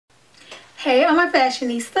Hey, all my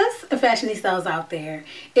fashionistas and fashionistas out there.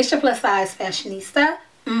 It's your plus size fashionista.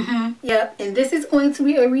 Yep, and this is going to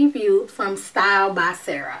be a review from Style by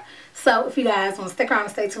Sarah. So if you guys want to stick around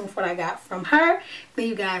and stay tuned for what I got from her, then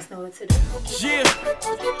you guys know what to do. Yeah,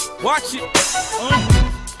 watch it.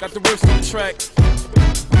 Got the words on the track.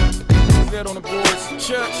 Dead on the boards.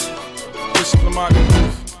 Church. Bishop Lamont.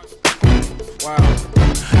 Wow.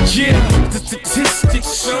 Yeah, the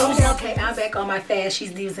statistics show. Okay, I'm back on my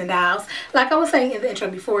fashies, divas, and dolls. Like I was saying in the intro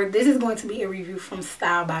before, this is going to be a review from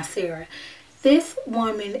Style by Sarah. This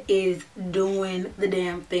woman is doing the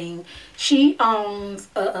damn thing. She owns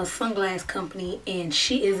a sunglass company, and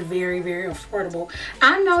she is very, very affordable.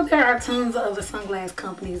 I know there are tons of other sunglass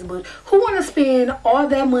companies, but who want to spend all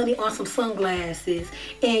that money on some sunglasses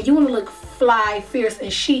and you want to look fly, fierce,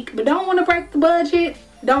 and chic, but don't want to break the budget,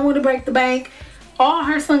 don't want to break the bank? All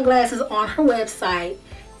her sunglasses on her website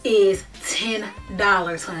is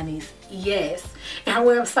 $10, honeys. Yes. And her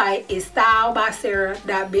website is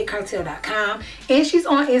stylebysarah.bigcartel.com, and she's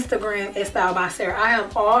on Instagram at Style by Sarah. I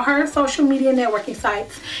have all her social media networking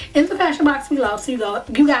sites in the fashion box below, so you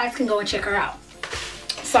guys can go and check her out.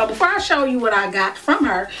 So before I show you what I got from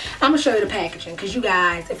her, I'm gonna show you the packaging, because you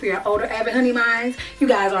guys, if you're older avid honey minds, you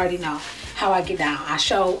guys already know how I get down. I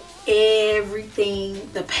show everything,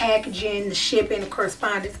 the packaging, the shipping, the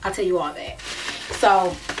correspondence. I tell you all that.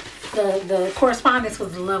 So the correspondence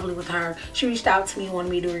was lovely with her. She reached out to me, wanted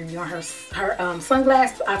me to review her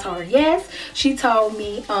sunglasses. I told her yes. She told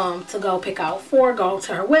me to go pick out 4, go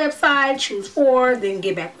to her website, choose 4, then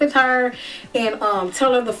get back with her and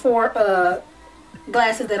tell her the 4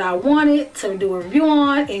 glasses that I wanted to do a review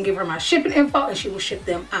on, and give her my shipping info, and she will ship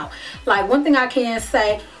them out. Like, one thing I can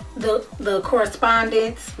say, the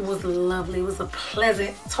correspondence was lovely. It was a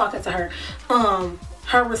pleasant talking to her.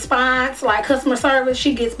 Her response, like customer service,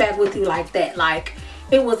 she gets back with you like that. Like,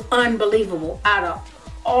 it was unbelievable. Out of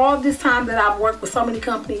all this time that I've worked with so many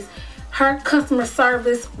companies, her customer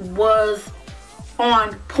service was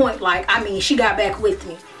on point. Like, I mean, she got back with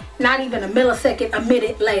me. Not even a millisecond, a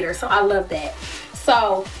minute later. So I love that.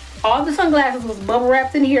 So all the sunglasses was bubble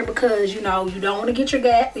wrapped in here because, you know, you don't want to get your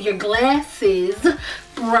glasses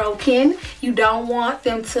broken. You don't want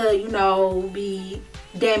them to, you know, be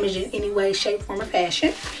damaged in any way, shape, form, or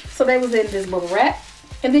fashion. So they was in this bubble wrap.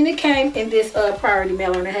 And then it came in this priority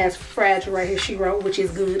mailer, and it has fragile right here, she wrote, which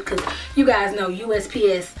is good because you guys know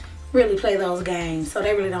USPS really play those games. So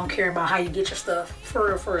they really don't care about how you get your stuff. For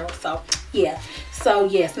real, for real. So yeah. So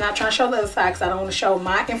yes, not trying to show the other side because I don't want to show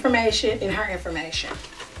my information and her information.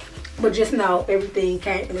 But just know everything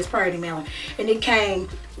came in this priority mailer, and it came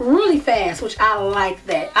really fast, which I like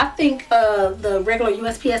that. I think the regular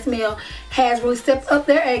USPS mail has really stepped up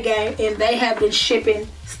their A game, and they have been shipping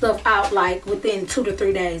stuff out like within 2 to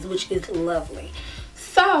 3 days, which is lovely.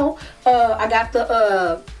 So I got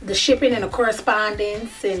the shipping and the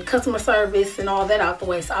correspondence and customer service and all that out the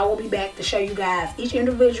way. So I will be back to show you guys each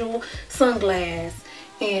individual sunglass.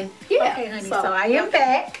 And yeah, okay, honey, so I am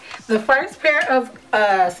back. The first pair of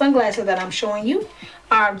sunglasses that I'm showing you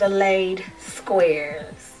are the laid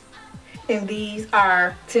squares, and these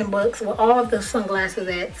are 10 bucks. Well, all of the sunglasses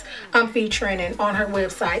that I'm featuring and on her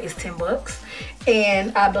website is 10 bucks,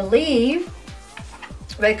 and I believe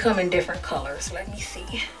they come in different colors. Let me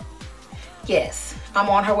see. Yes, I'm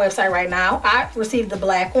on her website right now. I received the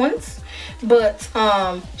black ones, but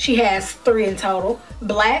she has 3 in total.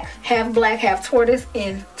 Black, half tortoise,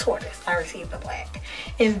 and tortoise. I received the black.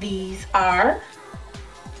 And these are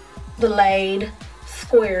the laid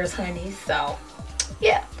squares, honey. So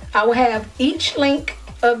yeah, I will have each link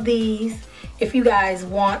of these if you guys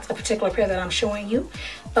want a particular pair that I'm showing you.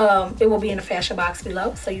 It will be in the fashion box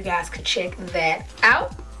below, so you guys could check that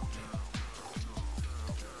out.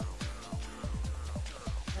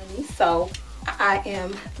 So I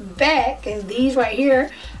am back, and these right here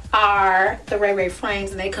are the Rae Rae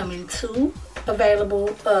Frames, and they come in 2 available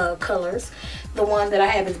colors. The one that I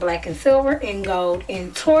have is black and silver, and gold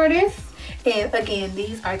and tortoise. And again,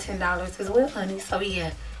 these are $10 as well, honey. So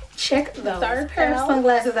yeah, check those. The third pair of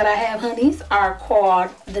sunglasses that I have, honeys, are called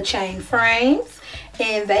the chain frames,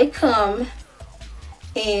 and they come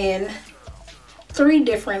in 3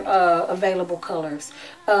 different available colors.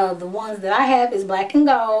 The ones that I have is black and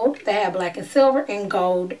gold. They have black and silver, and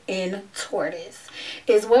gold and tortoise.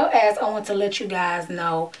 As well as, I want to let you guys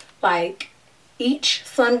know, like, each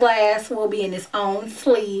sunglass will be in its own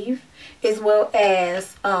sleeve, as well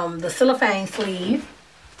as the cellophane sleeve,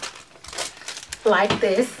 like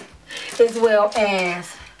this, as well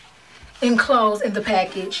as enclosed in the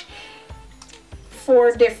package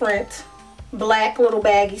 4 different black little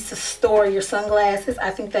baggies to store your sunglasses.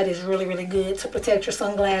 I think that is really, really good to protect your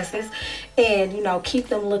sunglasses and, you know, keep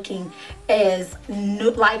them looking as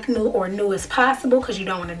new or new as possible, because you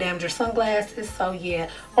don't want to damage your sunglasses. So yeah,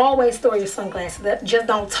 always store your sunglasses. Just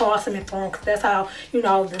don't toss them and throw them, because that's how, you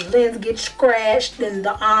know, the lens gets scratched and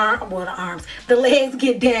the legs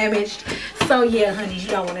get damaged. So yeah, honeys,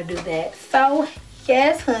 you don't want to do that. So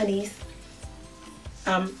yes, honeys,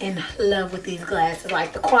 I'm in love with these glasses.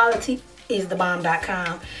 Like, the quality is the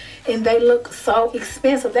bomb.com, and they look so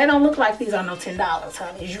expensive. They don't look like these are no $10,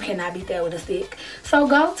 honey. You cannot beat that with a stick. So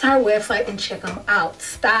go to her website and check them out.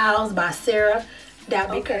 Styles by Sarah.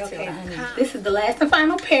 Okay. This is the last and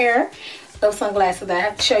final pair of sunglasses that I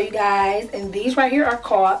have to show you guys, and these right here are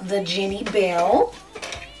called the Jenny Belle,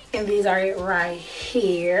 and these are it right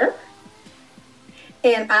here.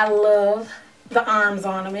 And I love the arms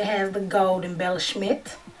on them. It has the gold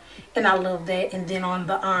embellishment, and I love that. And then on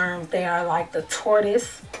the arms, they are like the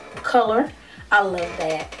tortoise color. I love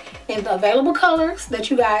that. And the available colors that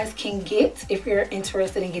you guys can get, if you're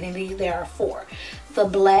interested in getting these, there are 4. The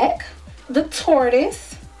black, the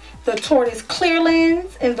tortoise clear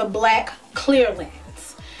lens, and the black clear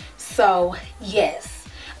lens. So yes,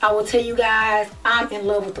 I will tell you guys, I'm in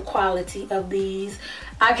love with the quality of these.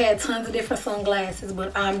 I've had tons of different sunglasses,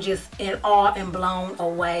 but I'm just in awe and blown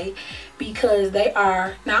away, because they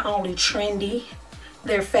are not only trendy,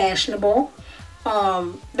 they're fashionable.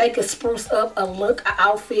 They could spruce up a look, an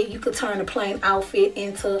outfit. You could turn a plain outfit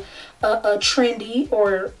into a trendy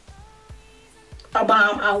or a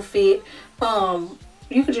bomb outfit.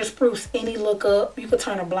 You could just spruce any look up. You could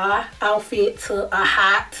turn a blah outfit to a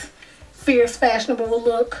hot, fierce, fashionable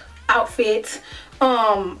look outfit.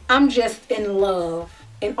 I'm just in love.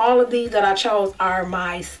 And all of these that I chose are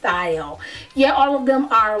my style. Yeah, all of them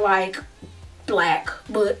are like black,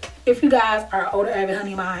 but if you guys are older avid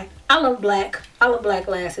honey mine, I love black. I love black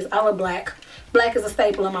glasses. I love black. Black is a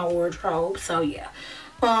staple in my wardrobe. So yeah,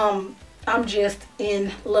 I'm just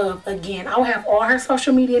in love. Again, I'll have all her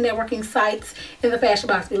social media networking sites in the fashion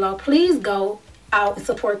box below. Please go out and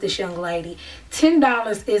support this young lady.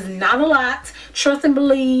 $10 is not a lot. Trust and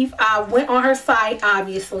believe. I went on her site,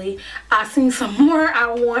 obviously. I seen some more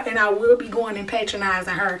I want, and I will be going and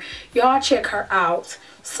patronizing her. Y'all check her out.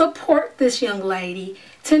 Support this young lady.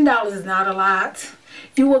 $10 is not a lot.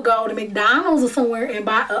 You will go to McDonald's or somewhere and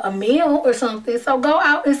buy a meal or something. So go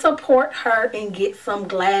out and support her and get some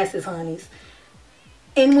glasses, honeys.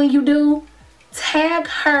 And when you do, tag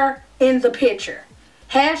her in the picture.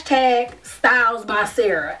 Hashtag Styles by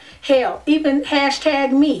Sarah. Hell, even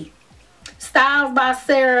hashtag me. Styles by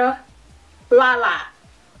Sarah Lala.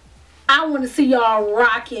 I want to see y'all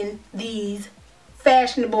rocking these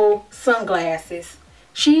fashionable sunglasses.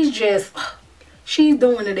 She's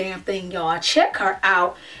doing the damn thing, y'all. Check her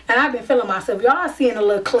out. And I've been feeling myself. Y'all seeing the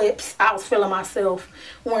little clips. I was feeling myself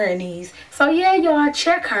wearing these. So yeah, y'all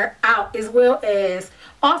check her out, as well as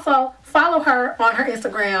also follow her on her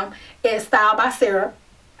Instagram at Style by Sarah,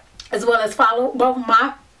 as well as follow both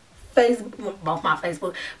my Instagram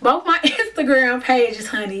pages,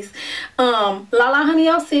 honeys. Lala Honey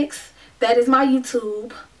 06, that is my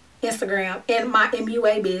YouTube, Instagram, and my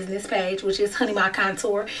MUA business page, which is Honey My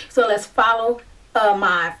Contour. So let's follow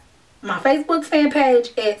my Facebook fan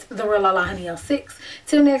page at The Real Lala Honey 06.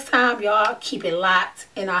 Till next time, y'all, keep it locked,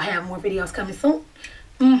 and I'll have more videos coming soon.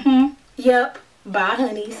 Yep. Bye,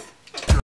 honeys.